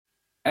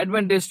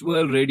Adventist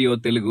World Radio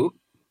Telugu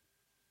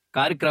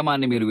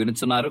కార్యక్రమాన్ని మీరు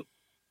వినుచున్నారు.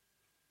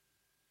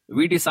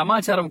 వీటి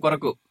సమాచారం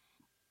కొరకు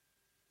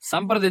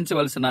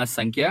సంప్రదించవలసిన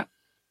సంఖ్య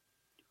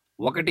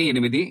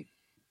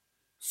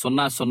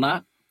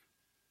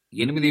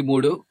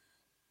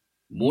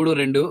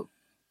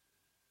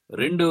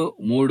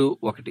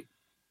 1800833231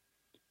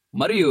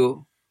 మరియు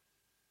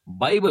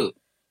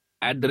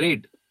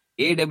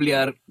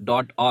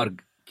bible@awr.org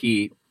కి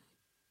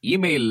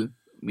ఈమెయిల్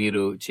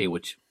మీరు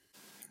చేయవచ్చు.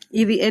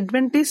 ఇది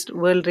Adventist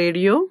World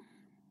radio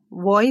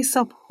voice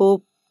of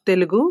hope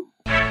Telugu.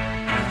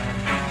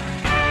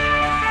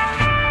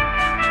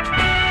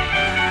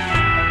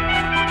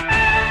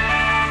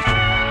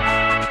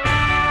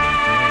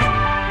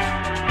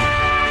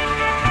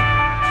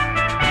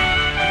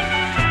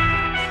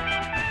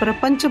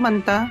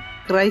 ప్రపంచమంతా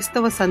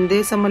క్రైస్తవ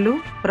సందేశములు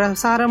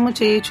ప్రసారము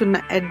చేయుచున్న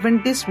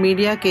అడ్వెంటిస్ట్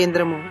మీడియా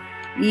కేంద్రము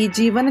ఈ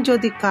జీవన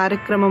జ్యోతి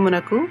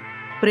కార్యక్రమమునకు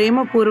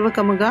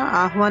ప్రేమపూర్వకముగా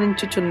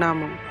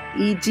ఆహ్వానించుచున్నాము.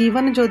 ఈ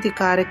జీవన జ్యోతి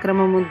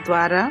కార్యక్రమము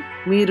ద్వారా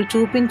మీరు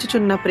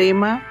చూపించుచున్న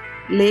ప్రేమ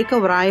లేఖ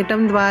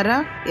వ్రాయటం ద్వారా,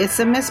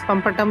 SMS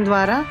పంపటం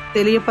ద్వారా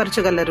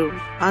తెలియపరచగలరు.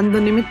 అందు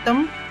నిమిత్తం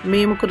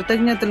మేము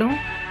కృతజ్ఞతలు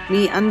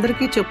మీ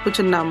అందరికీ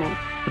చెప్పుచున్నాము.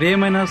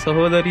 ప్రియమైన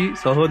సహోదరి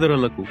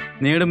సహోదరులకు,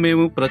 నేడు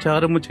మేము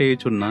ప్రచారము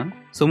చేయుచున్న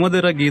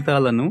సుమధుర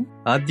గీతాలను,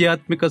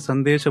 ఆధ్యాత్మిక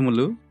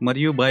సందేశములు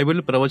మరియు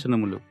బైబిల్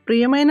ప్రవచనములు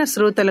ప్రియమైన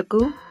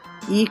శ్రోతలకు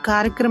ఈ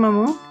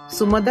కార్యక్రమము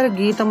సుమధుర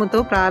గీతముతో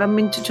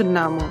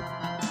ప్రారంభించుచున్నాము.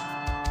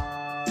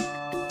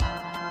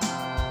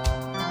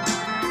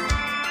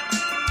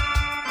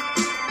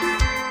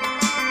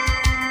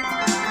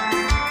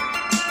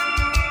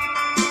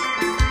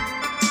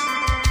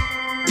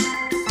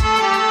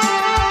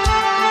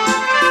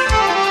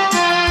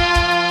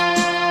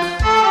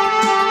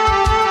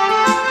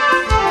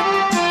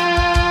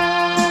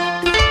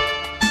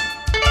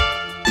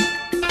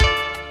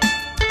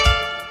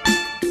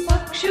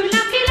 పక్షుల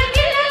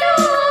కిలకిలలో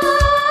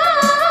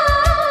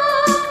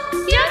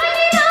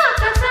ఎవరి రాక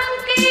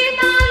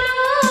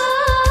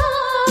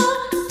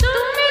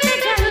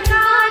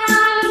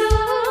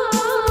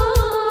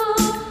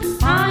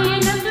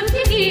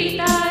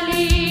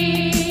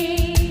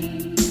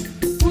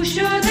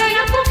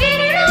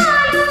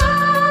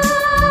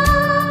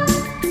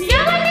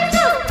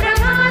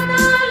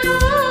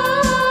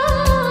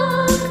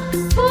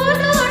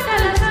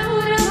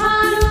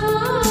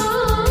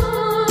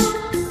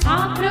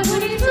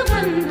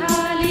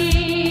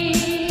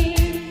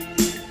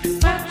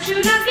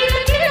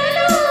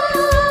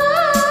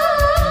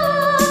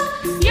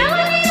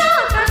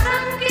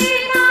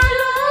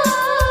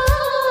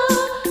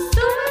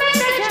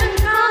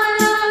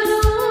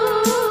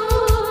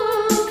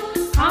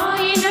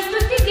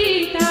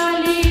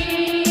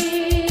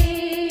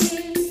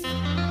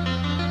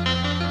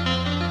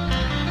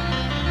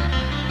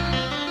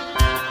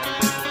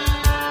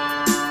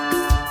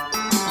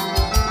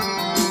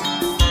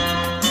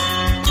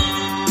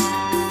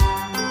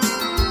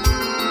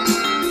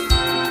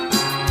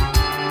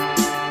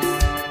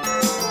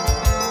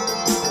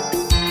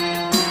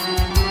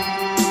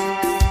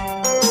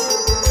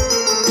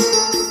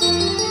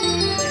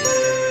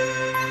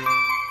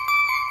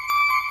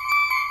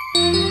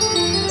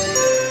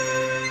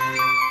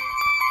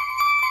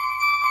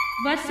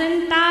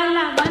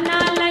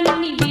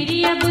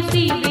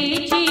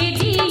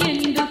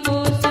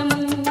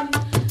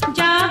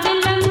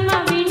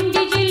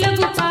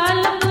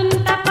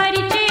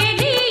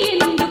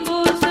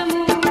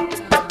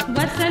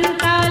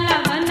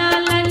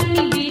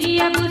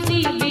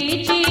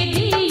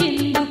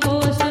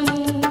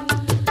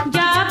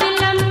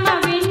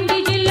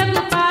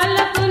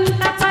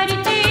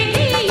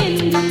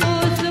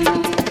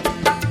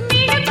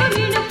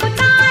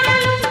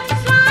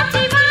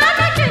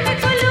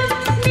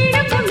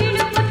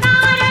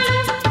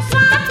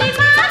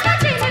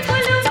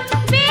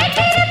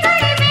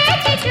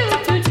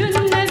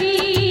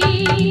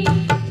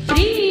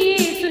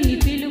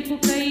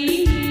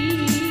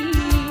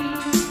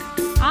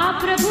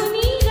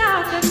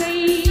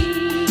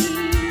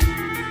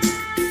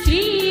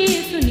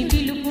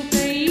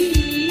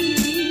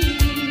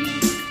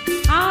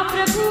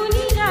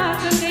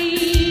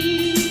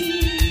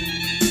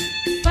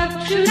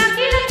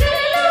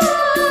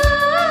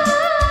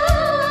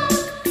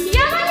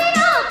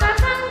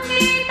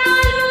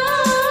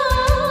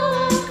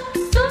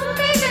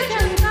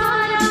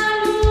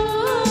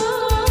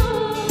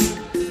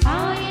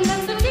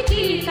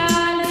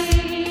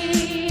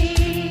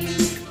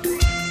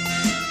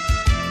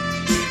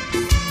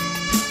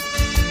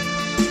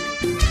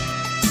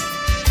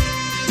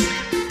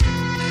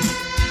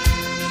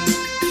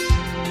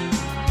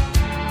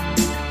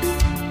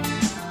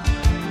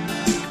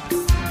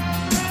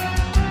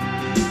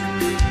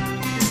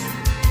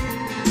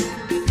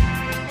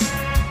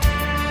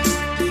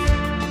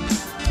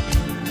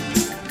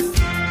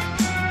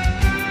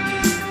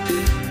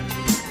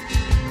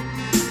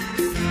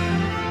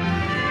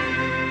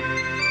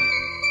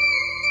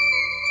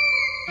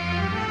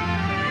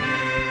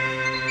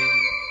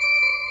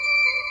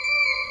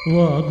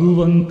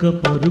వాగువంక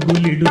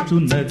పరుగులిడుచు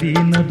నదీ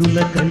నదుల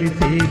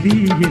కలిసేది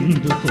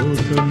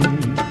ఎందుకోసము?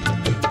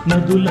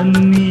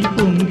 నదులన్నీ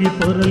పొంగి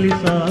పొరలి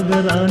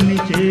సాగరాన్ని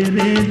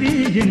చేరేది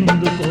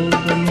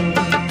ఎందుకోసము?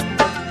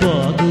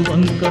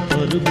 వాగువంక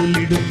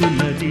పరుగులిడుచు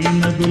నదీ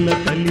నదుల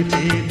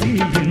కలిసేది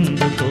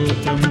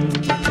ఎందుకోసము?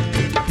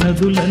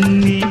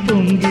 నదులన్నీ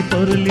పొంగి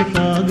పొరలి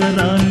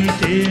సాగరాన్ని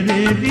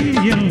చేరేది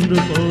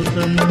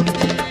ఎందుకోసము?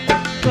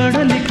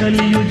 కడలి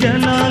కలియు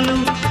జలాలు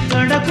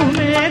కడకు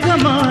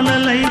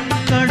మేఘమాలలై,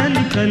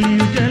 కడలి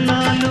కలియు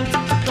జలాలు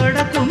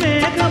కడకు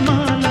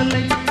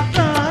మేఘమాలలై,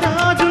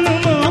 తారాజును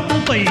మోపు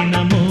పైన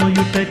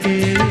మోయుటకే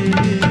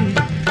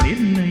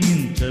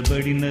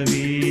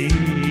నిర్ణయించబడినవి,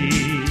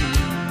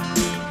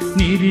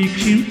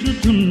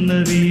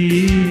 నిరీక్షించుతున్నవి,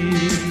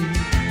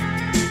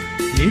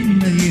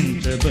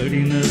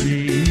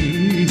 నిర్ణయించబడినవి,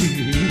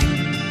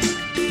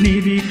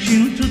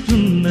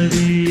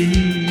 నిరీక్షించుతున్నవి.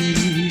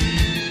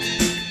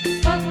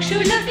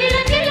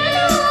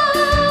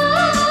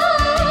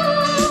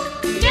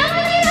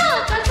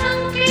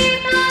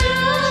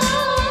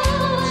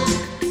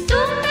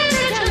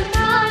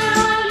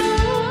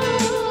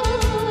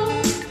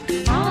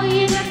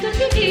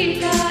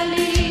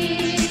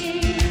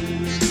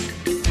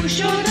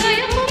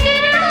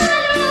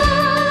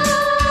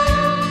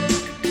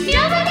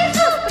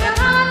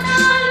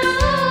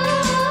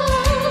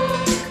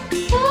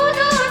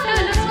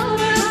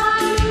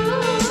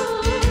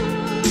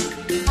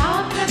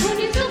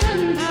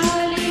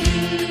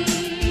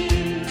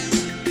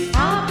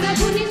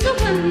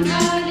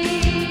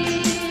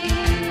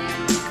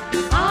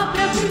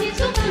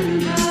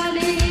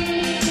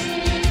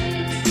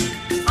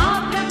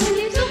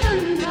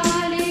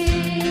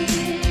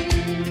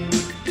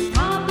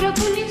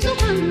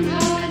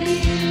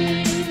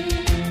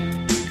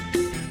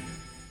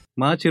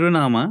 మా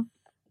చిరునామా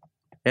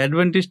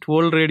Adventist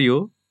World radio,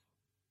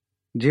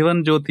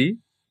 Jeevan Jyoti,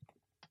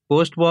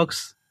 post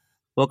box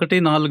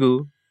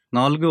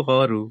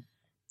 1446,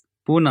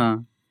 Poona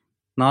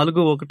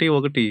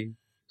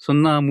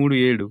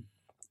 411037.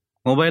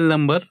 Mobile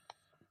number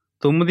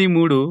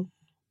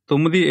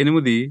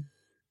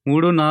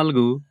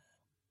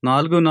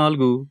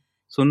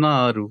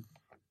 9398344406,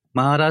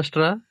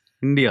 Maharashtra,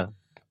 India.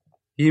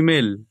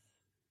 Email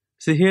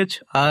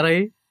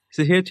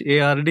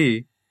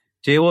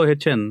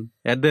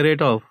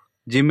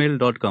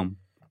CHRICHARDJOHN@gmail.com.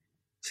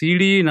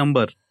 CDE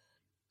number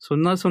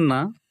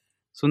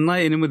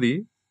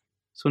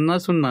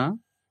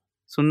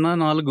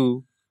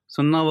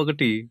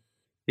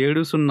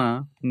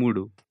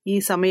 00080040017003. ఈ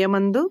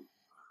సమయమందు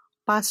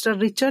పాస్టర్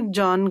రిచర్డ్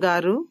జాన్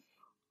గారు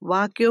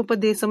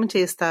వాక్యోపదేశం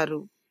చేస్తారు.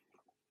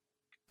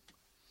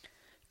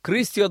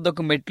 క్రీస్తు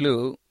యొద్దకు మెట్లు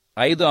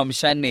 5వ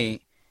అంశాన్ని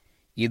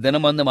ఈ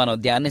దినమందు మనం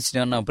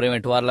ధ్యానించిన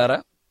ప్రేమటి వారలారా,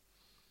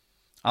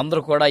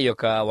 అందరూ కూడా ఈ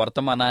యొక్క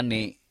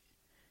వర్తమానాన్ని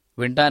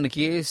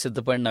వినటానికి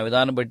సిద్ధపడిన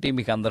విధానం బట్టి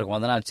మీకు అందరికి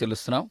వందనాలు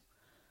చెల్లిస్తున్నాం.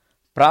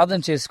 ప్రార్థన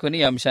చేసుకుని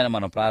ఈ అంశాన్ని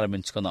మనం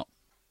ప్రారంభించుకుందాం.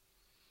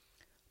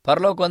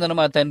 పరలోకమందున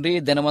మా తండ్రి,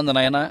 దినమందు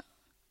నాయనా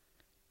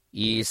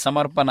ఈ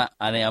సమర్పణ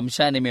అనే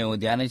అంశాన్ని మేము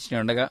ధ్యానించి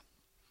ఉండగా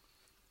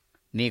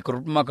నీ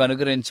కృప మాకు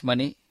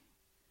అనుగ్రహించమని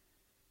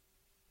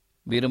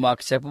మీరు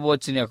మాకు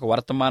చెప్పబోచిన యొక్క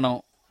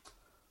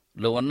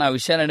వర్తమానంలో ఉన్న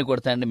విషయాలని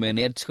కూడా తండ్రి మేము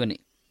నేర్చుకుని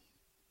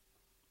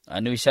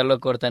అన్ని విషయాల్లో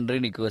కూడా తండ్రి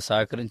నీకు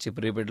సహకరించి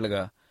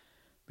ప్రియబిడ్డలుగా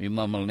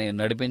మిమ్మల్ని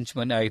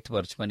నడిపించమని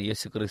ఆయుధపరచమని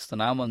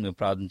యేసుక్రీస్తునామని మేము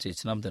ప్రార్థన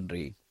చేసినాం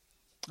తండ్రి,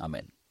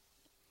 ఆమేన్.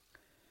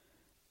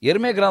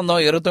 యెర్మీయా గ్రంథం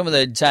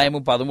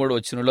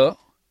 29:13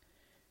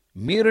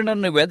 మీరు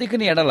నన్ను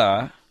వెదికిన ఎడల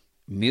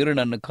మీరు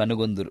నన్ను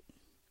కనుగొందురు.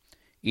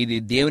 ఇది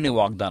దేవుని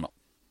వాగ్దానం.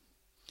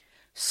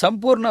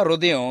 సంపూర్ణ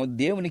హృదయం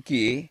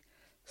దేవునికి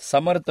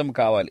సమర్థం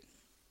కావాలి.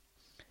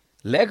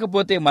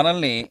 లేకపోతే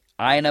మనల్ని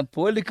ఆయన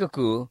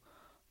పోలికకు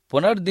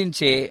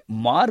పునర్దించే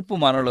మార్పు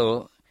మనలో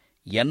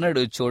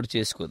ఎన్నడూ చోటు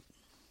చేసుకోదు.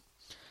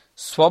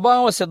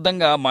 స్వభావ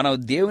సిద్ధంగా మనం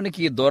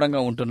దేవునికి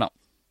దూరంగా ఉంటున్నాం.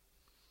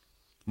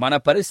 మన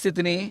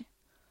పరిస్థితిని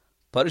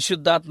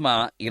పరిశుద్ధాత్మ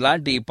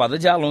ఇలాంటి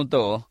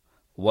పదజాలంతో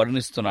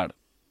వర్ణిస్తున్నాడు.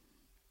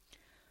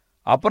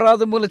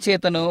 అపరాధముల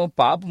చేతను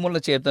పాపముల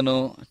చేతను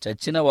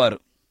చచ్చినవారు,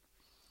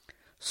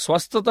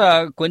 స్వస్థత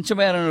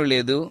కొంచెమైనను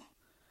లేదు,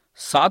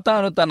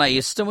 సాతాను తన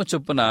ఇష్టము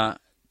చొప్పున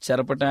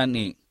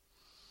చెరపటాన్ని,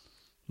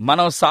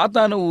 మనం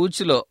సాతాను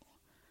ఊచిలో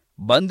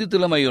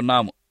బంధితులమై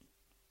ఉన్నాము.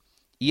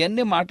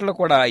 ఇవన్నీ మాటలు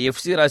కూడా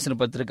ఎఫ్సి రాసిన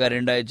పత్రిక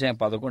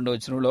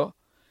 2:11,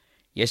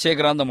 యెషయా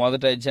గ్రంథం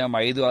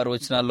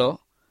 1:5-6,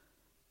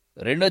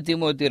 2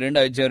 తిమోతి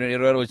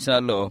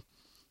 2:20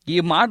 ఈ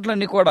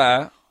మాటలన్నీ కూడా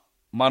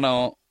మనం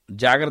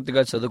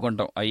జాగ్రత్తగా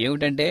చదువుకుంటాం. అవి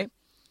ఏమిటంటే,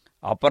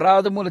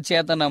 అపరాధముల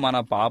చేతన మన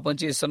పాపం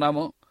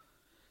చేస్తున్నాము,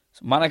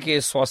 మనకి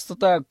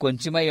స్వస్థత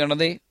కొంచెమై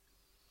ఉన్నది.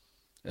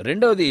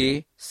 రెండవది,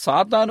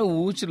 సాతాను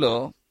ఊచిలో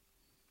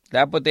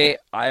లేకపోతే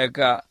ఆ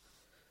యొక్క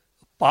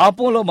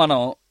పాపంలో మనం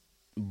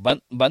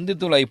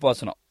బంధితులు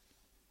అయిపోతున్నాం.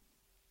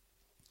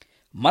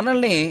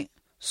 మనల్ని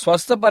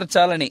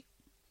స్వస్థపరచాలని,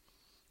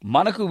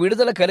 మనకు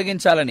విడుదల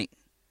కలిగించాలని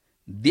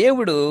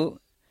దేవుడు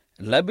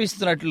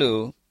లభిస్తున్నట్లు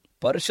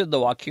పరిశుద్ధ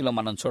వాక్యంలో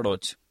మనం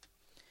చూడవచ్చు.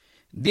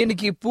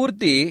 దీనికి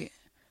పూర్తి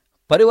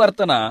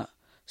పరివర్తన,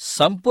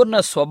 సంపూర్ణ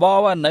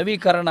స్వభావ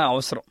నవీకరణ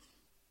అవసరం.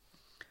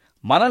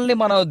 మనల్ని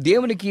మనం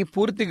దేవునికి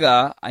పూర్తిగా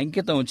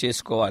అంకితం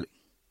చేసుకోవాలి.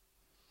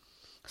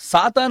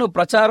 సాతాను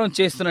ప్రచారం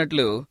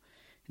చేస్తున్నట్లు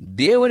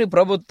దేవుని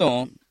ప్రభుత్వం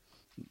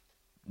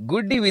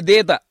గుడ్డి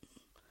విధేయత,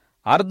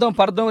 అర్థం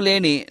పర్థం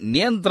లేని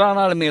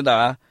నియంత్రణల మీద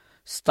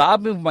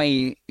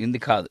స్థాపితమైంది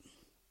కాదు.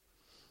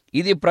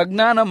 ఇది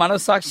ప్రజ్ఞాన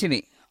మనస్సాక్షిని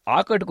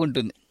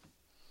ఆకట్టుకుంటుంది.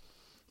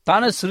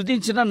 తాను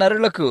సృజించిన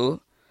నరులకు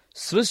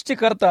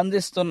సృష్టికర్త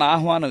అందిస్తున్న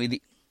ఆహ్వానం ఇది.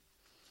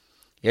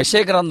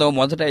 యెషయా గ్రంథం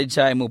 1వ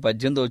అధ్యాయము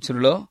 18వ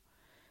వచనంలో,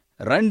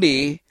 రండి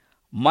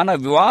మన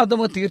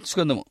వివాదము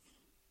తీర్చుకుందాము.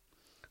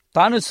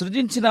 తాను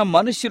సృజించిన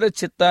మనుష్యుల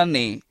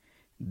చిత్తాన్ని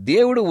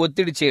దేవుడు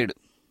ఒత్తిడి చేయడు.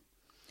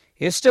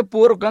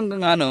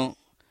 ఇష్టపూర్వకంగాను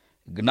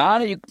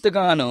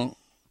జ్ఞానయుక్తగాను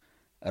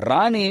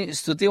రాణి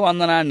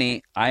స్తుతివందనాన్ని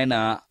ఆయన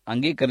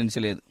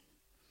అంగీకరించలేదు.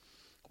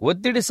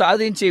 ఒత్తిడి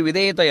సాధించే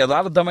విధేయత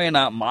యథార్థమైన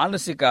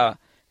మానసిక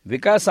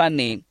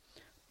వికాసాన్ని,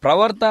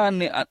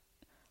 ప్రవర్తనాన్ని,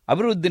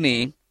 అభివృద్ధిని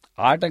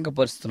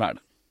ఆటంకపరుస్తున్నాడు.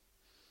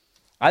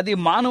 అది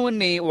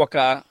మానవుణ్ణి ఒక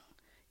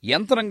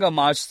యంత్రంగా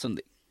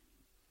మార్చుతుంది.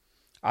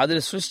 అది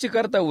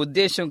సృష్టికర్త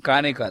ఉద్దేశం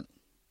కానే కాదు.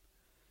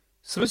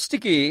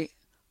 సృష్టికి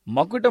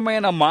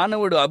మకుటమైన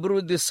మానవుడు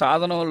అభివృద్ధి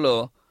సాధనంలో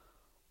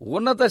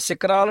ఉన్నత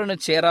శిఖరాలను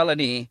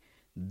చేరాలని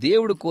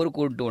దేవుడు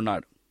కోరుకుంటూ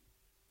ఉన్నాడు.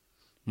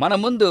 మన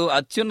ముందు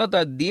అత్యున్నత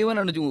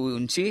దీవెనను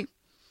ఉంచి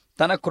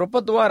తన కృప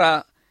ద్వారా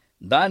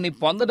దాన్ని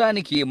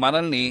పొందడానికి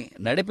మనల్ని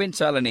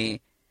నడిపించాలని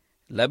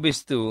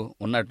లభిస్తూ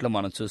ఉన్నట్లు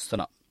మనం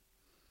చూస్తున్నాం.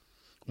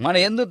 మన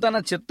యందు తన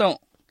చిత్తం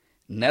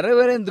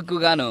నెరవేరేందుకు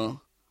గాను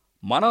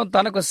మనం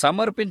తనకు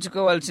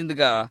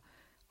సమర్పించుకోవాల్సిందిగా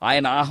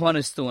ఆయన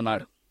ఆహ్వానిస్తూ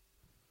ఉన్నాడు.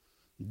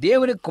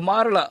 దేవుని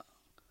కుమారుల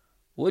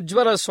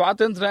ఉజ్వల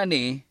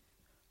స్వాతంత్రాన్ని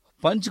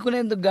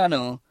పంచుకునేందుకు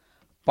గాను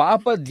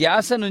పాప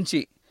ధ్యాస నుంచి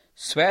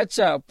స్వేచ్ఛ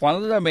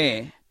పొందడమే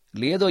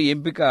లేదో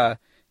ఎంపిక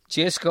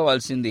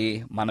చేసుకోవాల్సింది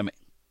మనమే.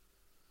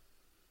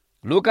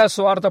 లూకా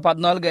సువార్త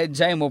 14వ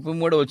అధ్యాయం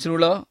 33వ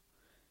వచనంలో,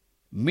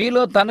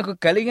 మీలో తనకు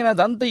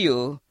కలిగినదంతయు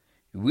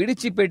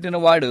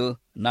విడిచిపెట్టినవాడు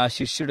నా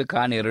శిష్యుడు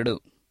కానేరడు.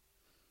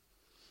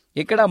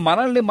 ఇక్కడ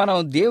మనల్ని మనం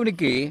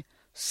దేవునికి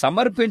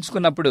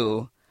సమర్పించుకున్నప్పుడు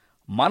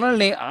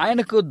మనల్ని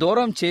ఆయనకు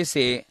దూరం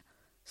చేసే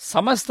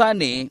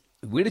సమస్తాన్ని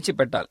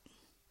విడిచిపెట్టాలి.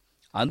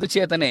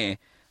 అందుచేతనే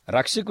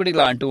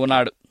రక్షకుడిలా అంటూ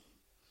ఉన్నాడు,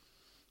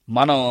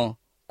 మనం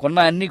కొన్న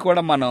అన్నీ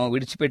కూడా మనం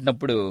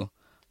విడిచిపెట్టినప్పుడు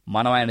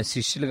మనం ఆయన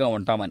శిష్యులుగా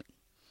ఉంటామని.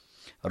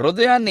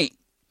 హృదయాన్ని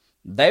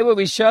దైవ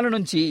విషయాల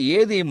నుంచి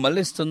ఏది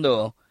మళ్లిస్తుందో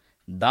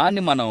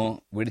దాన్ని మనం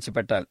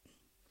విడిచిపెట్టాలి.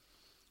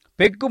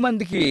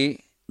 పెక్కుమందికి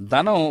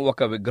ధనం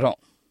ఒక విగ్రహం.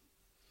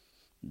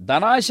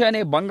 ధనాశ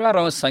అనే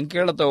బంగారం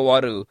సంఖ్యలతో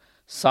వారు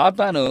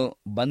సాతాను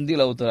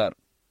బందీలవుతున్నారు.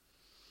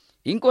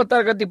 ఇంకో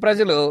తరగతి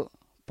ప్రజలు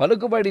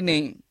పలుకుబడిని,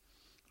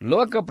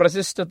 లోక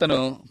ప్రతిష్టతను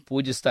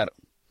పూజిస్తారు.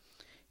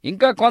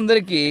 ఇంకా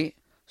కొందరికి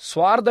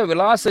స్వార్థ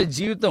విలాస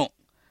జీవితం,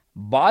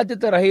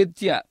 బాధ్యత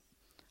రహిత్య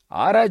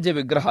ఆరాధ్య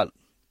విగ్రహాలు.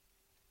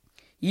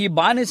 ఈ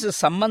బానిస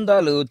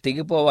సంబంధాలు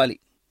తెగిపోవాలి.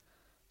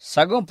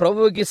 సగం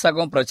ప్రభువుకి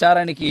సగం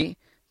ప్రచారానికి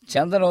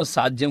చెందడం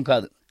సాధ్యం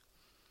కాదు.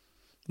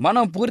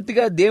 మనం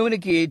పూర్తిగా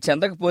దేవునికి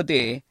చెందకపోతే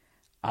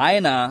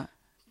ఆయన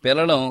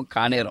పిల్లలం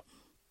కానేరం.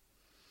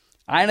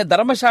 ఆయన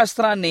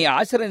ధర్మశాస్త్రాన్ని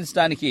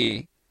ఆచరించడానికి,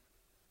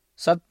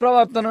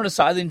 సత్ప్రవర్తనను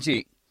సాధించి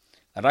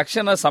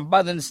రక్షణ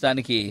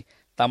సంపాదించడానికి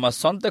తమ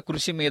సొంత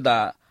కృషి మీద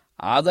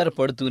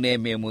ఆధారపడుతూనే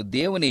మేము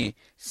దేవుని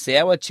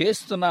సేవ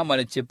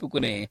చేస్తున్నామని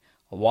చెప్పుకునే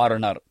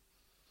వారున్నారు.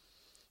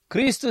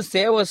 క్రీస్తు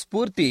సేవ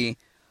స్ఫూర్తి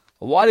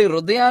వారి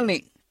హృదయాల్ని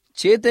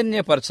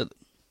చైతన్యపరచదు,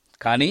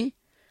 కానీ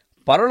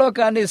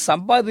పరలోకాన్ని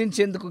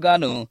సంపాదించేందుకు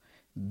గాను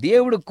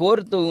దేవుడు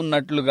కోరుతూ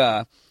ఉన్నట్లుగా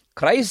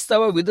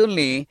క్రైస్తవ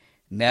విధుల్ని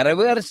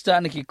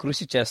నెరవేర్చడానికి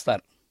కృషి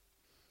చేస్తారు.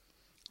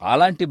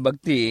 అలాంటి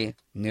భక్తి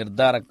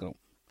నిర్ధారకం.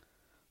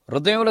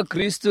 హృదయంలో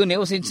క్రీస్తు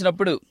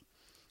నివసించినప్పుడు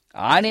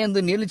ఆయన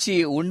యందు నిలిచి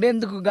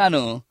ఉండేందుకు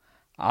గాను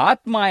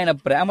ఆత్మ ఆయన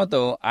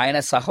ప్రేమతో, ఆయన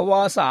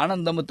సహవాస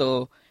ఆనందముతో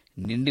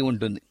నిండి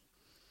ఉంటుంది.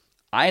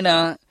 ఆయన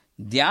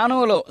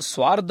ధ్యానంలో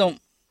స్వార్థం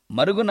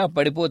మరుగున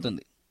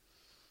పడిపోతుంది.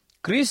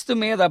 క్రీస్తు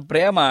మీద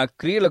ప్రేమ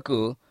క్రియలకు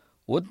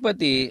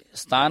ఉత్పత్తి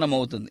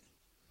స్థానమవుతుంది.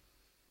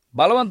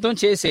 బలవంతం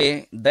చేసే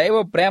దైవ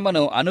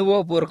ప్రేమను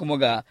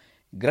అనుభవపూర్వకముగా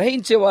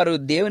గ్రహించేవారు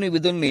దేవుని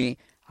విధుల్ని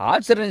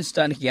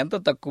ఆచరించడానికి ఎంత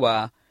తక్కువ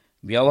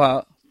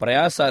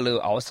ప్రయాసాలు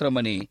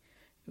అవసరమని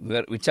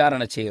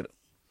విచారణ చేయరు.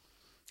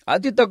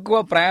 అతి తక్కువ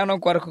ప్రయాణం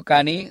కొరకు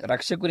కానీ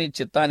రక్షకుని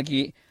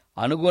చిత్తానికి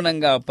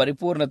అనుగుణంగా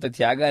పరిపూర్ణత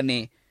త్యాగాన్ని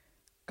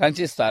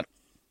కంచిస్తారు.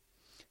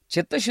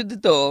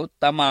 చిత్తశుద్ధితో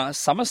తమ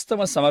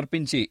సమస్తము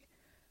సమర్పించి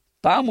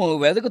తాము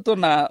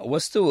వెతుకుతున్న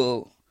వస్తువు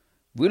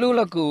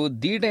విలువలకు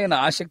ధీటైన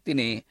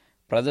ఆసక్తిని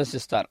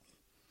ప్రదర్శిస్తారు.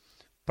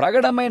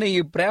 ప్రగడమైన ఈ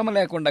ప్రేమ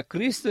లేకుండా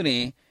క్రీస్తుని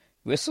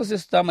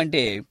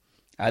విశ్వసిస్తామంటే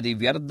అది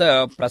వ్యర్థ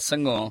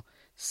ప్రసంగం,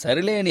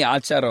 సరిలేని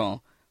ఆచారం,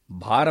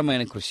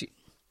 భారమైన కృషి.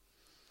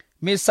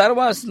 మీ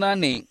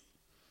సర్వస్నాన్ని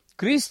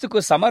క్రీస్తుకు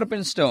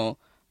సమర్పించడం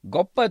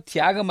గొప్ప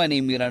త్యాగమని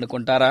మీరు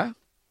అనుకుంటారా?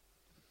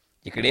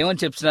 ఇక్కడ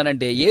ఏమని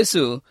చెప్తున్నారంటే,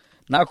 యేసు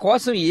నా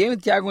కోసం ఏమి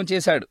త్యాగం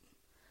చేశాడు?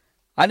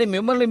 అని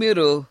మిమ్మల్ని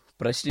మీరు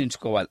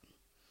ప్రశ్నించుకోవాలి.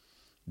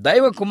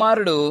 దైవ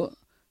కుమారుడు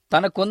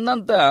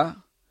తనకున్నంత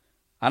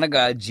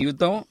అనగా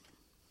జీవితం,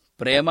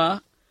 ప్రేమ,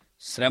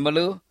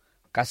 శ్రమలు,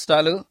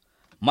 కష్టాలు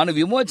మన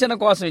విమోచన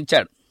కోసం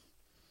ఇచ్చాడు.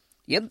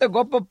 ఎంత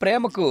గొప్ప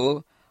ప్రేమకు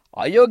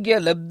అయోగ్య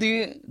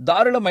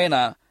లబ్ధిదారులమైన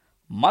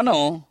మనం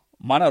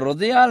మన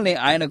హృదయాల్ని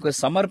ఆయనకు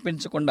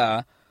సమర్పించకుండా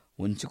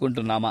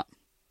ఉంచుకుంటున్నామా?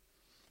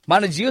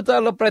 మన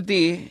జీవితాల్లో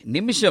ప్రతి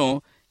నిమిషం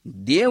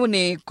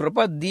దేవుని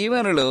కృప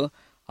దీవెనలు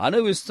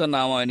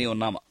అనుభవిస్తున్నామా అని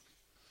ఉన్నామా?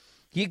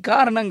 ఈ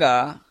కారణంగా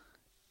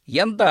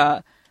ఎంత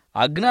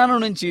అజ్ఞానం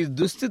నుంచి,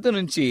 దుస్థితి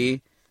నుంచి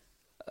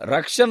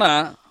రక్షణ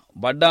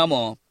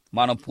పడ్డామో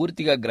మనం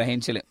పూర్తిగా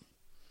గ్రహించలేం.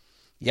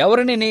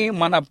 ఎవరిని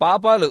మన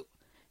పాపాలు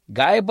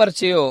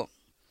గాయపరిచేయో,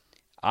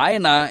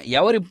 ఆయన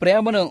ఎవరి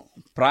ప్రేమను,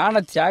 ప్రాణ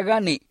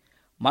త్యాగాన్ని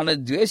మనం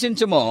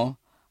ద్వేషించమో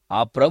ఆ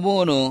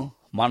ప్రభువును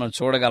మనం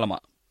చూడగలమా?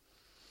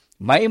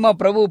 మహిమ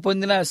ప్రభువు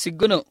పొందిన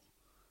సిగ్గును,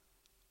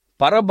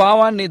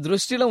 పరభావాన్ని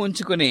దృష్టిలో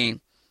ఉంచుకుని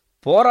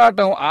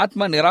పోరాటం,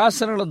 ఆత్మ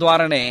నిరాశనల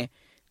ద్వారానే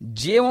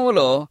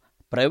జీవములో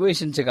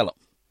ప్రవేశించగలం.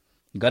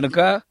 గనుక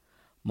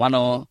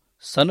మనం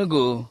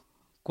సనుగు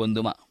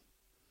కొందుమా?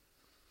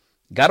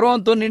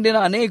 గర్వంతో నిండిన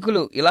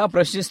అనేకులు ఇలా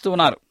ప్రశ్నిస్తూ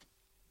ఉన్నారు.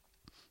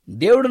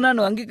 దేవుడు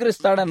నన్ను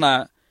అంగీకరిస్తాడన్న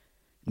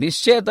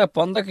నిశ్చయత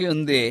పొందక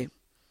ఉంది.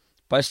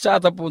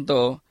 పశ్చాత్తాపంతో,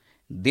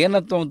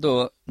 దీనత్వంతో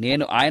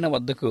నేను ఆయన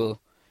వద్దకు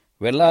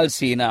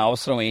వెళ్లాల్సిన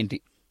అవసరం ఏంటి?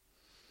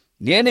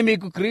 నేను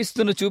మీకు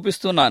క్రీస్తును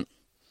చూపిస్తున్నాను.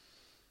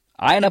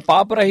 ఆయన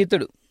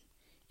పాపరహితుడు.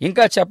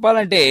 ఇంకా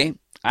చెప్పాలంటే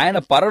ఆయన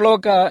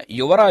పరలోక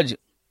యువరాజు.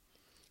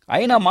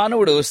 అయిన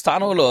మానవుడు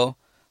స్థానంలో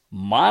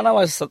మానవ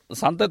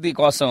సంతతి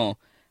కోసం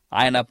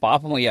ఆయన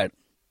పాపమయ్యాడు.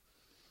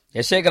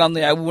 యెషయా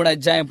గ్రంథం 53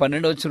 అధ్యాయం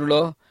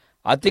 12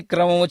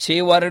 అతిక్రమము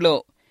చేయవారిలో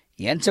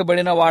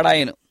ఎంచబడిన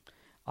వాడాయను,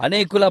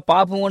 అనేకుల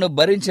పాపమును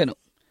భరించెను,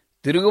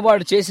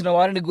 తిరుగుబాటు చేసిన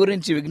వారిని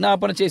గురించి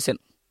విజ్ఞాపన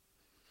చేశాను.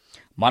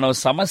 మనం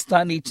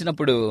సమస్తాన్ని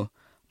ఇచ్చినప్పుడు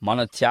మన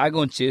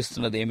త్యాగం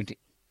చేస్తున్నదేమిటి?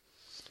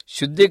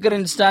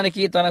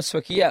 శుద్ధీకరించడానికి, తన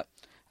స్వకీయ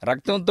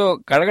రక్తంతో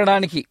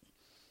కడగడానికి,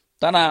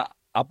 తన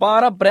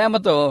అపార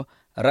ప్రేమతో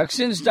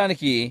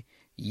రక్షించడానికి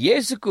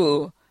యేసుకు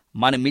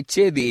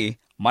మనమిచ్చేది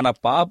మన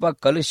పాప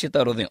కలుషిత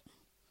హృదయం.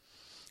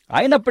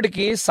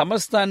 అయినప్పటికీ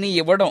సమస్తాన్ని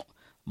ఇవ్వడం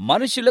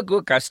మనుషులకు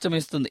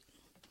కష్టమిస్తుంది.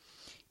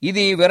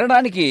 ఇది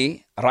వినడానికి,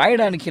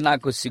 రాయడానికి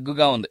నాకు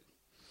సిగ్గుగా ఉంది.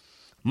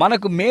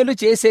 మనకు మేలు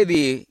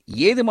చేసేది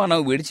ఏది మనం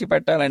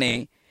విడిచిపెట్టాలని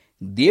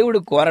దేవుడు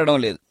కోరడం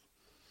లేదు.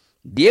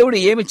 దేవుడు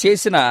ఏమి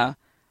చేసినా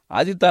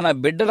అది తన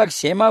బిడ్డల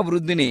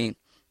క్షేమాభివృద్ధిని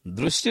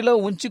దృష్టిలో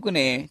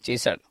ఉంచుకునే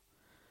చేశాడు.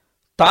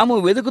 తాము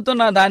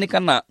వెతుకుతున్న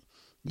దానికన్నా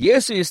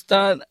యేసు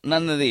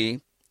ఇస్తానన్నది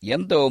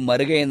ఎంతో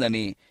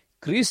మరుగైందని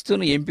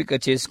క్రీస్తును ఎంపిక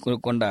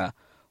చేసుకోకుండా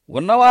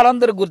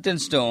ఉన్నవారందరూ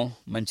గుర్తించడం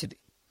మంచిది.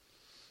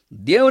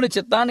 దేవుని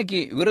చిత్తానికి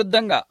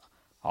విరుద్ధంగా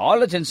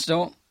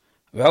ఆలోచించడం,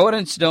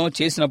 వ్యవహరించడం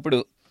చేసినప్పుడు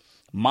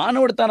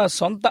మానవుడు తన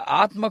సొంత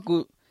ఆత్మకు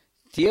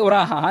తీవ్ర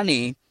హాని,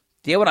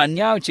 తీవ్ర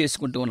అన్యాయం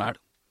చేసుకుంటూ ఉన్నాడు.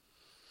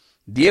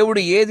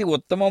 దేవుడు ఏది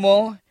ఉత్తమమో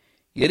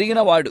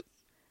ఎరిగినవాడు.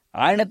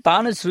 ఆయన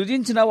తాను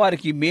సృజించిన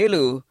వారికి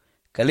మేలు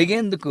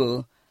కలిగేందుకు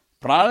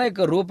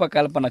ప్రణాళిక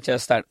రూపకల్పన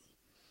చేస్తాడు.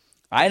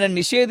 ఆయన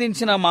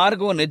నిషేధించిన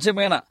మార్గం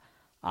నిజమైన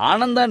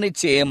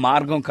ఆనందాన్నిచ్చే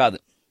మార్గం కాదు.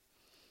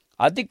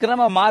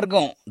 అతిక్రమ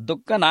మార్గం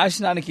దుఃఖ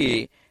నాశనానికి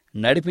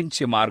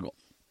నడిపించే మార్గం.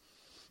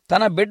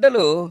 తన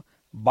బిడ్డలు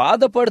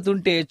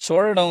బాధపడుతుంటే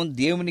చూడడం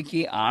దేవునికి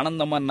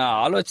ఆనందమన్న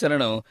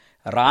ఆలోచనను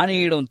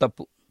రానియడం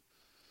తప్పు.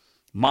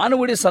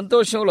 మానవుడి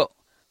సంతోషంలో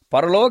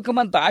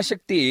పరలోకమంత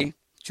ఆసక్తి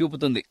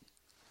చూపుతుంది.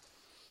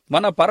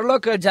 మన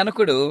పరలోక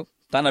జనకుడు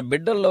తన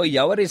బిడ్డల్లో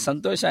ఎవరి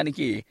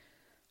సంతోషానికి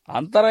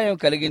అంతరాయం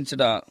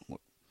కలిగించడం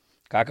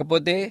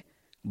కాకపోతే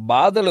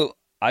బాధలు,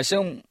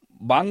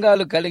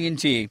 అసంభాంగాలు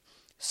కలిగించి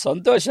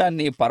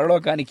సంతోషాన్ని,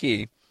 పరలోకానికి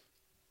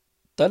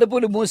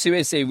తలుపులు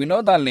మూసివేసే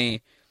వినోదాల్ని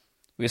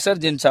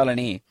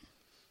విసర్జించాలని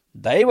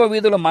దైవ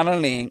విధులు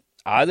మనల్ని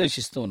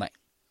ఆదేశిస్తూ ఉన్నాయి.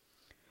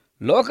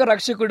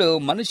 లోకరక్షకుడు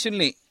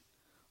మనుషుల్ని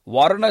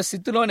వారున్న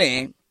స్థితిలోనే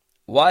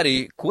వారి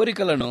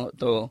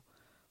కోరికలతో,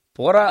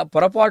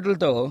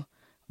 పొరపాట్లతో,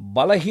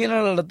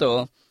 బలహీనలతో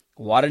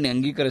వారిని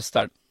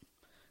అంగీకరిస్తాడు.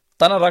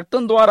 తన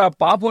రక్తం ద్వారా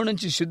పాపం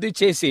నుంచి శుద్ధి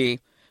చేసి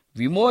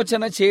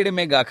విమోచన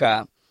చేయడమే గాక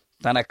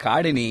తన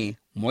కాడిని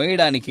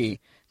మోయడానికి,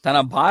 తన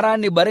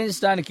భారాన్ని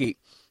భరించడానికి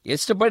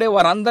ఇష్టపడే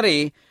వారందరి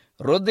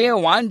హృదయ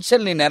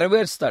వాంఛల్ని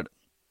నెరవేరుస్తాడు.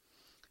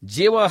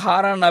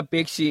 జీవహారాన్ని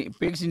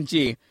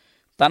అపేక్షించి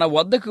తన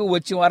వద్దకు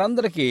వచ్చి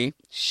వారందరికీ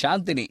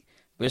శాంతిని,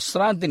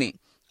 విశ్రాంతిని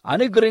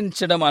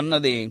అనుగ్రహించడం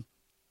అన్నది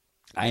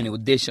ఆయన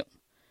ఉద్దేశం.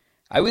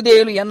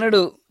 అవిధేయులు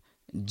ఎన్నడూ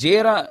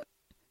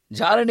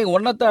జాలని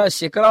ఉన్నత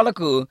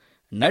శిఖరాలకు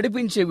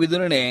నడిపించే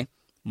విధులనే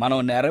మనం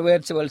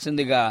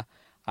నెరవేర్చవలసిందిగా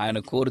ఆయన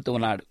కోరుతూ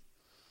ఉన్నాడు.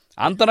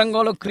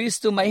 అంతరంగంలో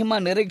క్రీస్తు మహిమ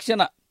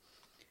నిరీక్షణ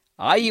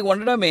ఆయి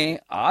ఉండడమే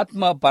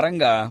ఆత్మ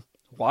పరంగా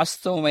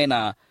వాస్తవమైన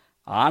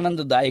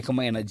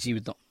ఆనందదాయకమైన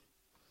జీవితం.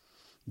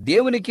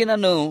 దేవునికి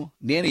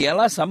నేను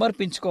ఎలా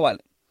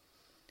సమర్పించుకోవాలి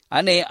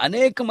అనే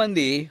అనేక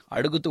మంది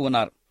అడుగుతూ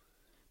ఉన్నారు.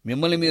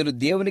 మిమ్మల్ని మీరు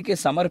దేవునికి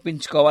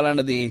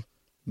సమర్పించుకోవాలన్నది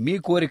మీ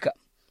కోరిక.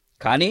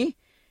 కానీ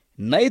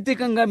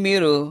నైతికంగా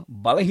మీరు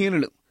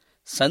బలహీనులు,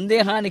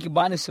 సందేహానికి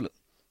బానిసలు,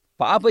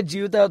 పాప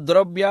జీవిత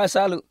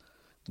దురభ్యాసాలు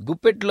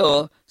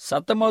గుప్పెట్లో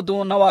సతమవుతూ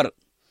ఉన్నవారు.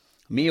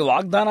 మీ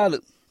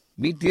వాగ్దానాలు,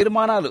 మీ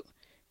తీర్మానాలు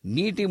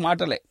నీటి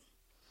మాటలే.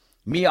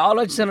 మీ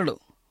ఆలోచనలు,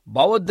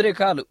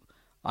 భావోద్రేకాలు,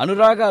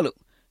 అనురాగాలు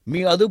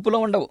మీ అదుపులో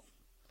ఉండవు.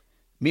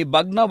 మీ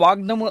భగ్న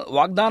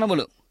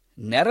వాగ్దానములు,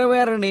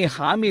 నెరవేరని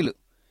హామీలు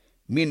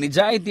మీ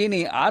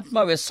నిజాయితీని,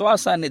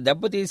 ఆత్మవిశ్వాసాన్ని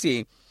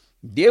దెబ్బతీసి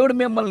దేవుడు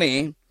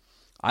మిమ్మల్ని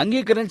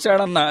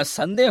అంగీకరించాడన్న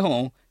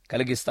సందేహం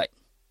కలిగిస్తాయి.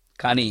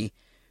 కానీ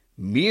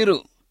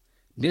మీరు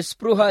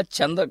నిస్పృహ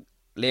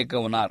చెందలేక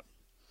ఉన్నారు.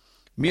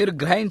 మీరు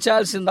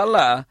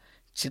గ్రహించాల్సిందల్లా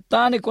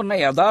చిత్తానికున్న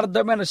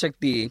యథార్థమైన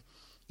శక్తి.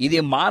 ఇది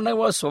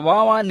మానవ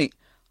స్వభావాన్ని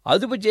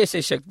అదుపు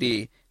చేసే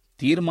శక్తి,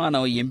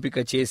 తీర్మానం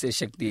ఎంపిక చేసే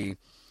శక్తి.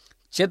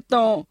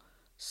 చిత్తం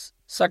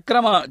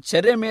సక్రమ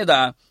చర్య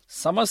మీద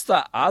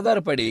సమస్త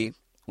ఆధారపడి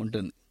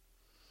ఉంటుంది.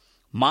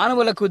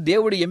 మానవులకు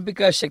దేవుడు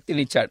ఎంపిక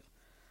శక్తినిచ్చాడు.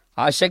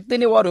 ఆ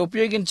శక్తిని వారు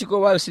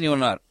ఉపయోగించుకోవాల్సి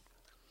ఉన్నారు.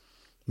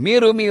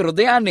 మీరు మీ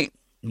హృదయాన్ని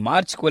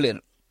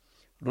మార్చుకోలేరు.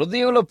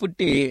 హృదయంలో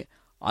పుట్టి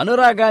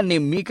అనురాగాన్ని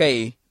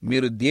మీకై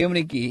మీరు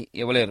దేవునికి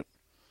ఇవ్వలేరు.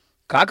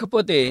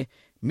 కాకపోతే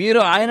మీరు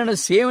ఆయనను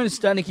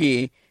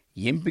సేవించడానికి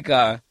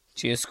ఎంపిక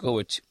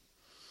చేసుకోవచ్చు.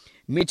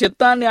 మీ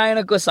చిత్తాన్ని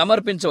ఆయనకు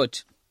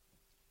సమర్పించవచ్చు.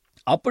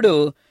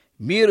 అప్పుడు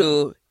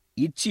మీరు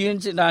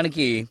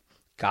ఇచ్చించడానికి,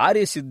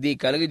 కార్యసిద్ధి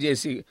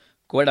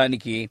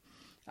కలుగజేసుకోవడానికి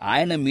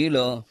ఆయన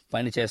మీలో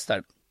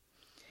పనిచేస్తాడు.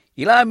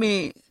 ఇలా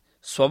మీ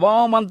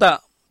స్వభావమంతా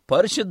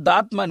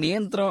పరిశుద్ధాత్మ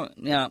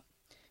నియంత్రణ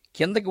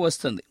కిందకి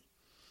వస్తుంది.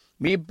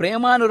 మీ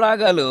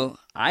ప్రేమానురాగాలు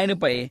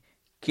ఆయనపై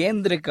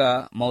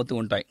కేంద్రీకమవుతూ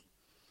ఉంటాయి.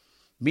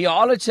 మీ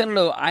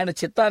ఆలోచనలు ఆయన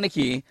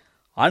చిత్తానికి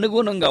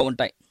అనుగుణంగా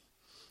ఉంటాయి.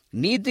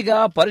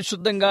 నీతిగా,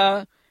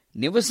 పరిశుద్ధంగా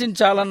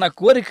నివసించాలన్న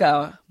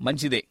కోరిక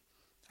మంచిదే.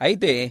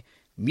 అయితే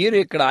మీరు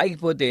ఇక్కడ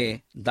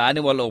ఆగిపోతే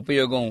దానివల్ల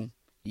ఉపయోగం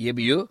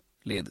ఏమీ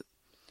లేదు.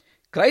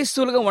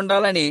 క్రైస్తవులుగా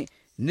ఉండాలని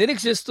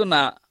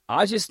నిరీక్షిస్తున్న,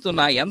 ఆశిస్తున్న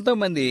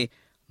ఎంతోమంది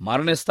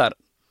మరణిస్తారు.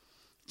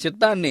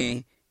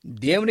 చిత్తాన్ని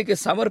దేవునికి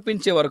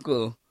సమర్పించే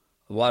వరకు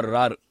వారు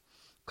రారు.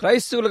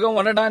 క్రైస్తవులుగా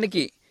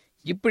ఉండడానికి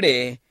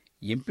ఇప్పుడే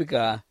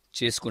ఎంపిక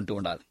చేసుకుంటూ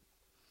ఉండాలి.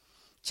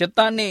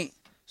 చిత్తాన్ని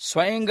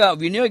స్వయంగా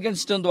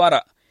వినియోగించడం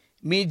ద్వారా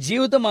మీ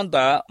జీవితం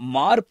అంతా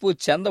మార్పు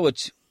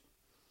చెందవచ్చు.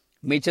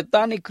 మీ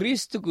చిత్తాన్ని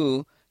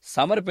క్రీస్తుకు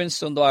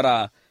సమర్పించడం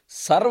ద్వారా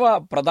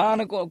సర్వ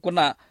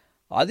ప్రధానకున్న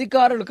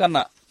అధికారుల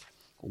కన్నా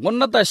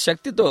ఉన్నత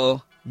శక్తితో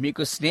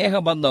మీకు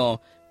స్నేహబంధం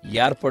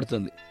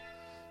ఏర్పడుతుంది.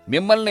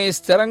 మిమ్మల్ని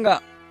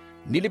స్థిరంగా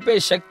నిలిపే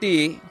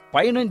శక్తి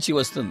పైనుంచి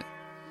వస్తుంది.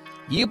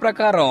 ఈ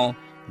ప్రకారం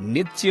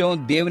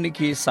నిత్యం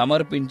దేవునికి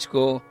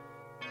సమర్పించుకో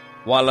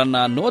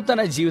వాళ్ళన్న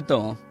నూతన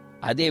జీవితం,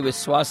 అదే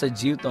విశ్వాస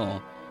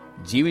జీవితం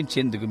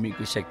జీవించేందుకు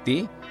మీకు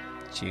శక్తి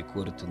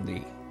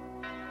చేకూరుతుంది.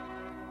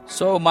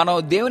 సో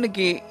మనం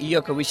దేవునికి ఈ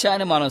యొక్క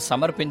విషయాన్ని మనం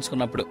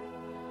సమర్పించుకున్నప్పుడు,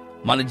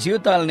 మన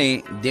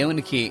జీవితాలని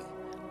దేవునికి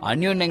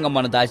అన్యోన్యంగా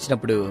మనం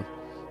దాచినప్పుడు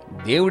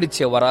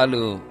దేవుడిచ్చే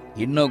వరాలు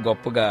ఎన్నో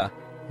గొప్పగా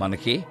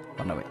మనకి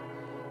ఉన్నవి.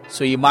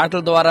 సో ఈ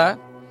మాటల ద్వారా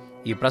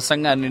ఈ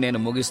ప్రసంగాన్ని నేను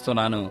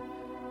ముగిస్తున్నాను.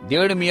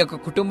 దేవుడు మీ యొక్క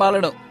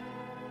కుటుంబాలను,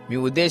 మీ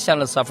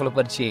ఉద్దేశాలను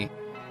సఫలపరిచి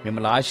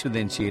మిమ్మల్ని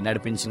ఆశీర్వదించి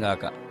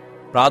నడిపించుగాక.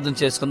 ప్రార్థన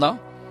చేసుకుందాం.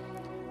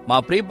 మా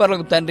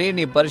ప్రియపరులకు తండ్రి,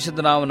 నీ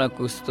పరిశుద్ధ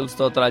నామమునకు స్తుతులు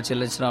స్తోత్రాలు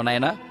చెల్లించినాం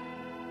నాయనా.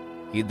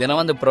 ఈ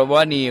దినమందు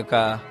ప్రభువా, నీ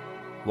యొక్క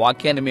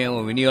వాక్యాన్ని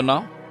మేము విని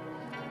ఉన్నాం.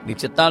 నీ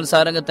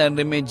చిత్తానుసారంగా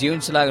తండ్రి మేము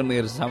జీవించలాగా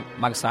మీరు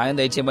మాకు సాయం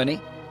దయచేయమని,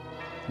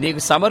 నీకు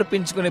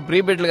సమర్పించుకునే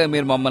ప్రియబిడ్డలుగా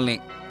మీరు మమ్మల్ని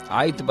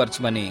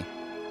ఆయుధపరచమని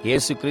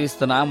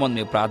యేసుక్రీస్తు నామమున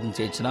మేము ప్రార్థన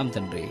చేయించున్నాం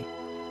తండ్రి.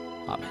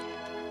 ఆమేన్.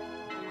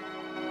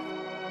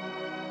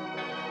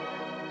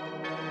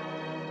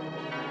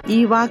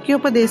 ఈ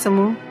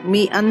వాక్యోపదేశము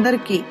మీ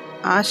అందరికీ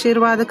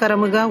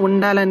ఆశీర్వాదకరముగా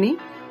ఉండాలని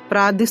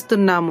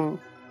ప్రార్థిస్తున్నాము.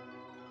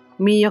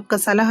 మీ యొక్క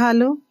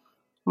సలహాలు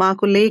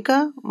మాకు లేఖ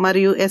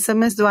మరియు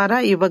SMS ద్వారా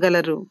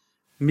ఇవ్వగలరు.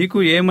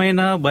 మీకు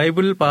ఏమైనా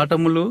బైబిల్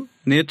పాఠములు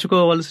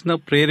నేర్చుకోవలసిన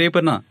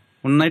ప్రేరేపణ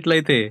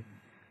ఉన్నట్లయితే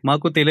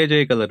మాకు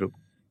తెలియజేయగలరు.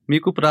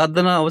 మీకు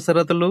ప్రార్థన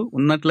అవసరతలు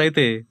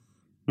ఉన్నట్లయితే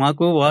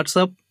మాకు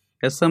వాట్సాప్,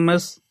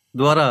 SMS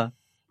ద్వారా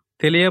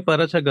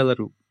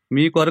తెలియపరచగలరు.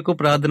 మీ కొరకు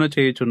ప్రార్థన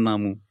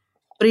చేయుచున్నాము.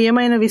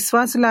 ప్రియమైన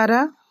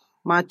విశ్వాసులారా,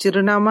 మా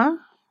చిరునామా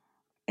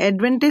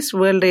Adventist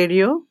World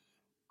radio,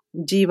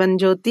 Jeevan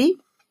Jyoti,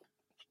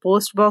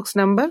 post box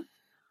number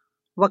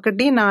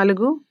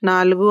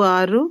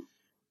 1446,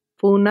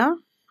 Poona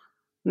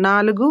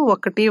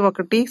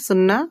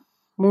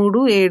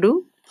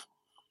 411037,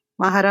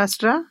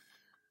 Maharashtra,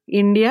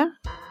 India.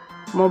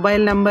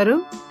 Mobile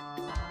number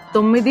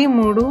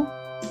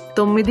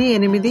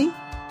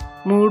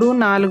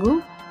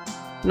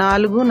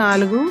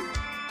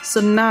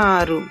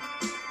 9338344406.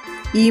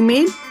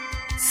 Email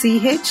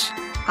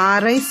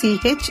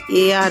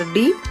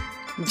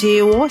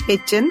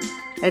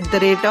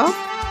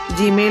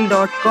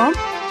CHRICHARDJOHN@gmail.com.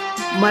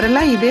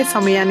 మరలా ఇదే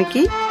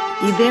సమయానికి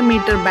ఇదే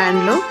మీటర్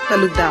బ్యాండ్లో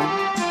కలుద్దాం.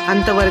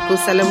 అంతవరకు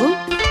సెలవు.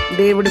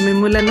 దేవుడు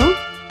మిమ్ములను,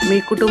 మీ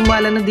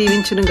కుటుంబాలను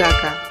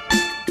దీవించునుగాక.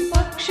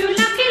 పక్షుల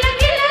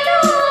కిలకిలలు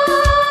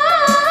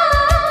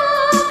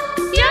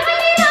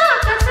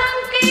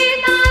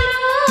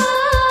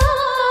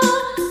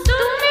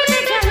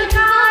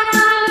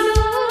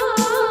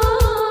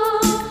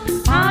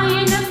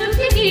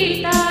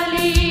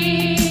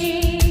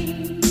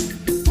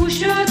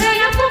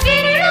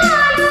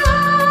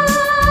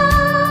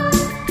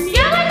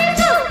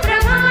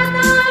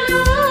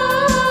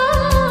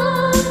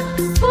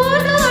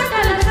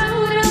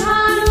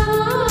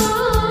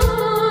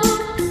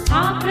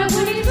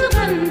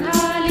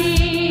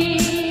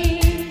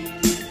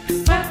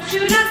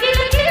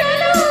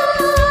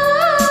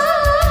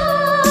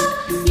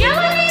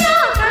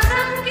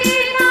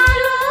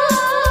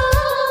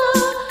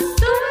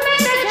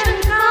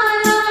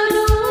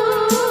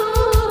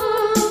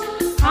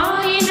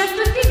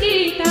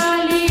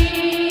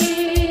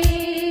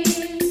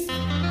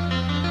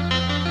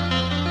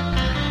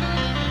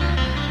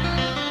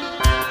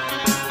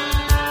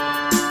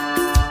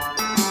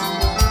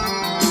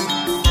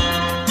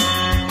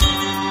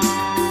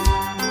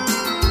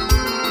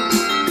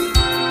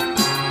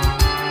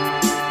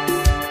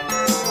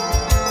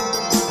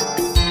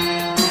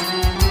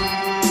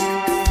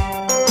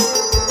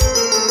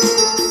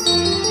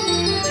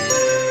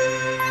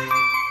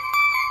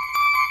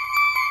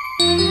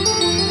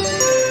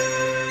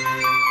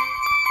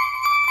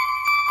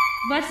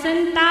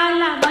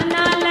వసంతాల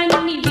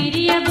వనాలన్నీ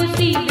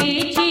విరియబుసి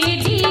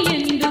వేచేది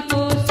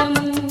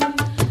ఎందుకోసము?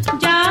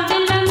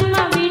 జాబిలమ్మ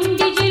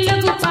వెండి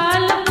జిలుగు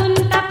పాల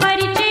పుంత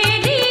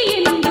పరిచేది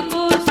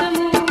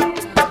ఎందుకోసము?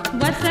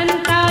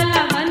 వసంతాల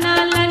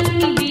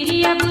వనాలన్నీ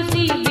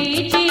విరియబుసి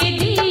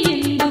వేచేది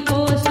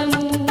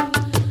ఎందుకోసము?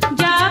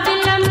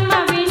 జాబిలమ్మ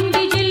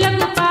వెండి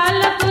జిలుగు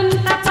పాల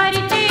పుంత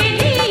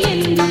పరిచేది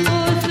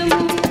ఎందుకోసము?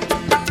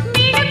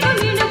 మిణుకు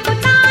మిణుకు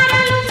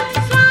తారలు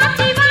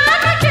స్వాతి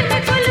వాన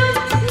చినుకులు,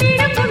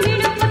 మిణుకు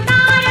మిణుకు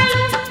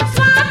తారలు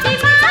స్వాతి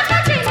వాన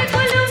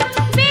చినుకులు,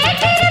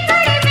 వేగిరి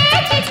పడి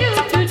వేచి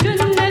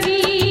చూచుచున్నవి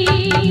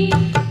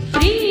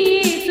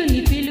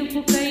శ్రీయేసుని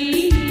పిలుపుకై,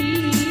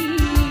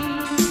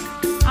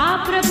 ఆ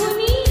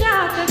ప్రభుని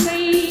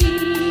రాకకై.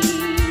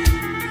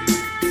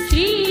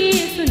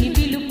 శ్రీయేసుని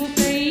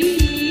పిలుపుకై,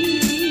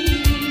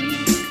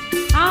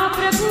 ఆ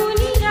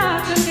ప్రభుని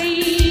రాకకై.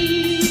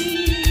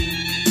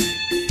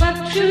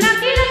 పక్షుల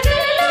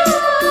కిలకిలలు,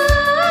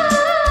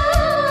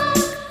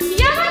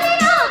 ఎవరి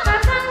రాక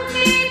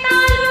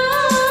సంకేతాలు,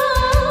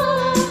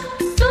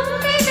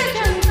 తుమ్మెద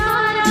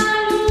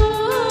శంఖారాలు,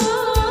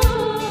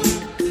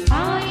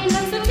 ఆయన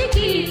స్తుతి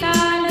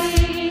గీతాలే.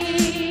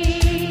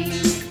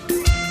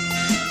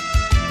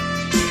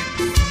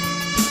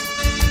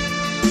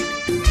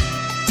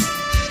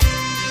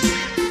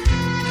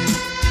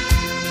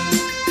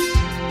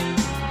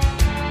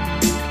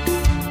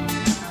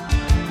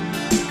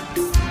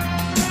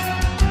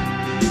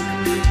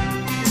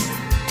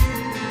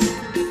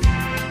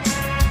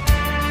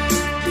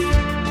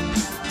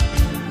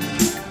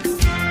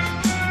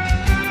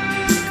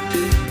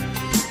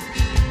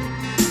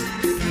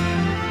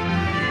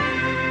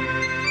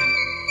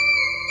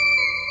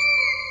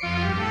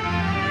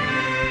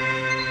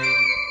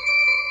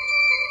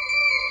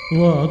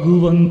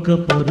 వాగువంక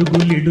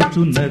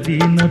పరుగులిడుచున్నది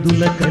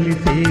నదుల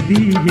కలిసేది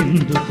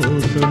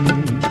ఎందుకోసము?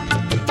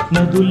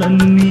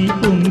 నదులన్నీ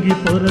పొంగి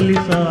పొరలి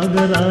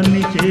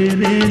సాగరాన్ని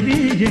చేరేది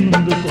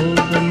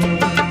ఎందుకోసము?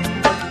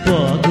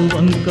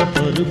 వాగువంక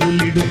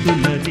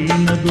పరుగులిడుచున్నది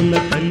నదుల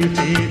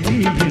కలిసేది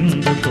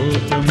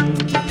ఎందుకోసము?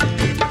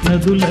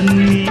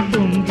 నదులన్నీ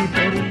పొంగి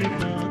పొరలి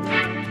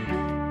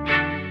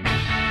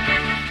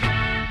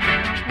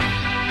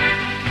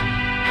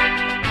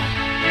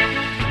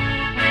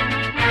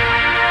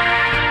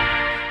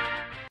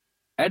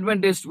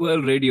అడ్వెంటిస్ట్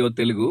వరల్డ్ రేడియో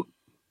తెలుగు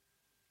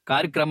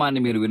కార్యక్రమాన్ని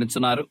మీరు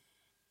వినుచున్నారు.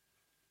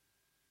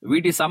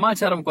 వీటి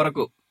సమాచారం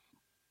కొరకు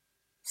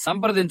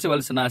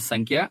సంప్రదించవలసిన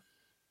సంఖ్య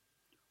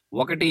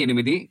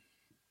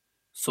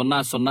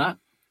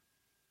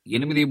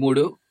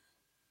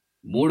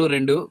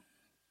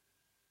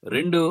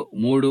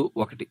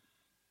 1800833231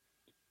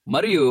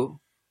 మరియు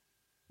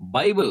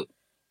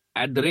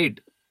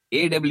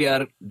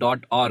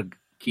bible@awr.org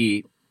కి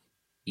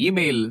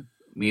ఈమెయిల్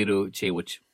మీరు చేయవచ్చు.